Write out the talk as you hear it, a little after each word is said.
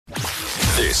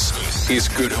This is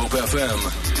Good Hope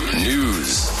FM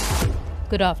News.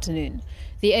 Good afternoon.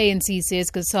 The ANC says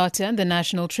COSATU and the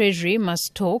National Treasury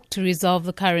must talk to resolve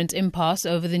the current impasse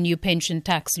over the new pension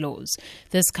tax laws.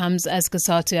 This comes as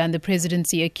COSATU and the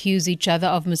presidency accuse each other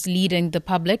of misleading the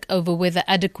public over whether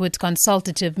adequate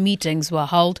consultative meetings were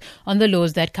held on the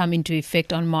laws that come into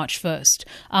effect on March 1st.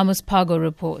 Amos Pago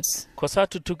reports.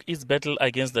 COSATU took its battle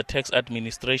against the tax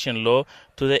administration law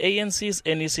to the ANC's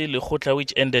NEC Lekgotla,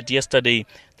 which ended yesterday.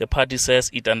 The party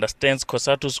says it understands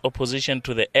COSATU's opposition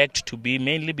to the act to be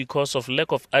mainly because of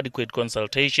lack of adequate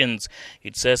consultations.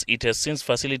 It says it has since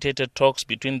facilitated talks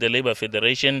between the Labour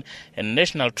Federation and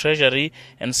National Treasury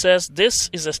and says this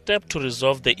is a step to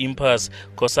resolve the impasse.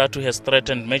 COSATU has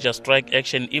threatened major strike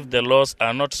action if the laws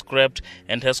are not scrapped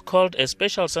and has called a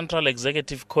special Central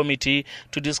Executive Committee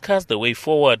to discuss the way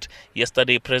forward.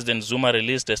 Yesterday, President Zuma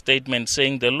released a statement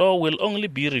saying the law will only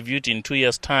be reviewed in 2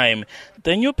 years' time.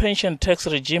 The new pension tax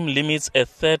regime limits a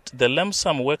third the lump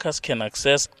sum workers can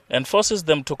access and forces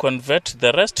them to convert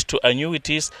the rest to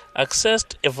annuities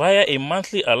accessed via a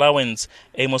monthly allowance.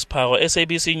 Amos Power,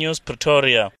 SABC News,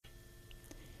 Pretoria.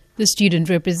 The Student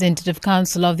Representative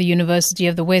Council of the University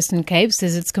of the Western Cape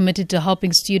says it's committed to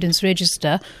helping students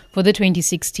register for the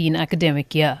 2016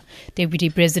 academic year. Deputy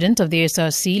President of the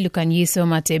SRC, Lukanyiso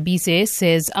Matebise,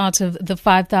 says out of the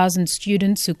 5,000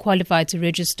 students who qualified to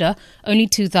register, only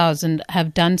 2,000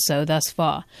 have done so thus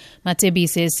far.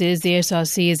 Matebise says the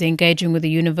SRC is engaging with the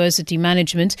university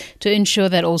management to ensure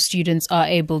that all students are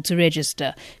able to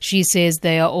register. She says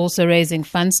they are also raising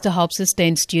funds to help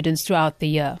sustain students throughout the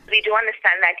year. We do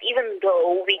understand that even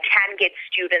though we can get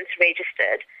students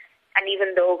registered and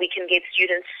even though we can get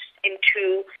students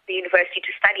into the university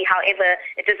to study, however,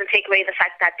 it doesn't take away the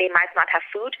fact that they might not have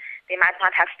food, they might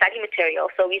not have study material.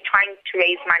 So we're trying to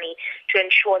raise money to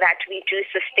ensure that we do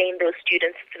sustain those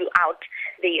students throughout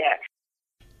the year.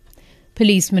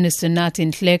 Police Minister Nathi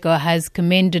Nhleko has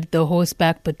commended the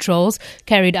horseback patrols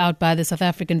carried out by the South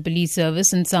African Police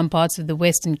Service in some parts of the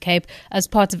Western Cape as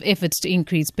part of efforts to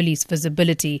increase police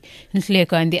visibility.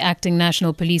 Nhleko and the Acting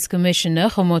National Police Commissioner,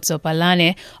 Khomotso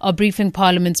Palane, are briefing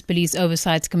Parliament's Police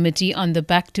Oversight Committee on the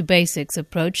back-to-basics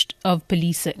approach of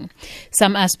policing.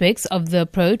 Some aspects of the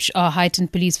approach are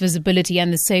heightened police visibility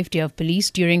and the safety of police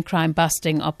during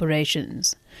crime-busting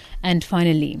operations. And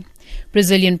finally,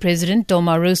 Brazilian President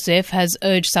Dilma Rousseff has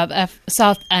urged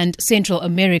South and Central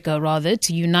America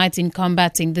to unite in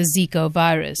combating the Zika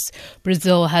virus.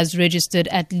 Brazil has registered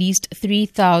at least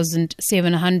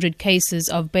 3,700 cases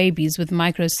of babies with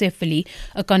microcephaly,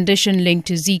 a condition linked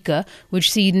to Zika,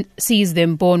 which sees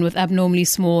them born with abnormally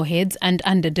small heads and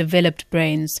underdeveloped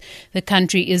brains. The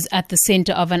country is at the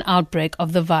center of an outbreak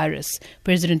of the virus.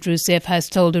 President Rousseff has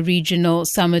told a regional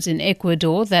summit in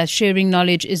Ecuador that sharing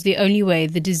knowledge is the only way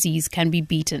the disease can be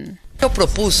beaten. I've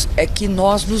proposed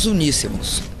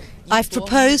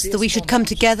that we should come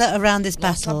together around this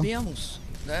battle.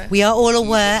 We are all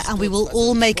aware and we will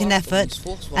all make an effort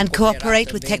and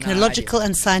cooperate with technological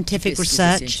and scientific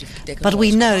research, but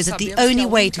we know that the only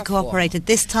way to cooperate at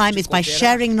this time is by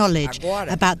sharing knowledge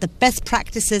about the best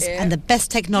practices and the best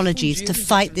technologies to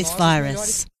fight this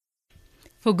virus.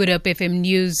 For Good Hope FM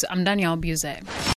News, I'm Danielle Buse.